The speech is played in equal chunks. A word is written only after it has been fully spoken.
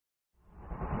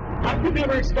could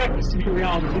never expect this to be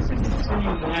reality. This is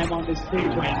insane that I'm on this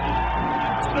stage right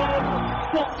now. So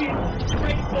fucking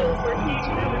grateful for each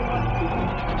and every one of you.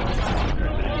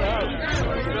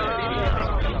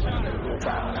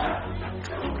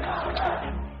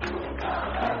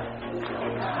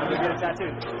 Have a good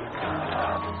tattoo.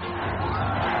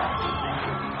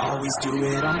 Always do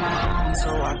it on my own, so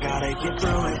I gotta get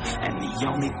through it. And the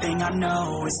only thing I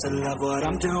know is to love what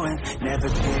I'm doing. Never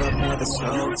give up, never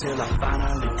slow, till I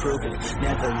finally prove it.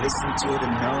 Never listen to the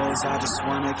no's, I just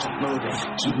wanna keep moving.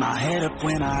 Keep my head up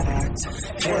when I act,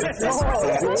 head up, that's a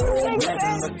fact.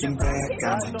 Never looking back,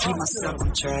 I'ma keep myself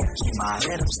on track. Keep my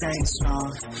head up, staying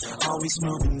strong, always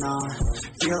moving on.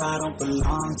 Feel I don't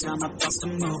belong, tell my thoughts to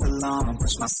move along.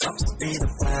 Push myself to be the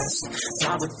best,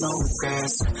 die with no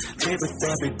regrets. Live with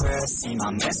every breath, see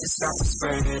my message start to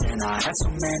spread. And I had so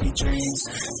many dreams,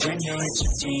 when you hit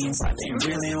your teens, life ain't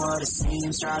really what it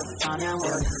seems. Try to find out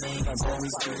what it means,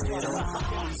 always do it on my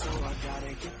own, so I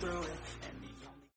gotta get through it.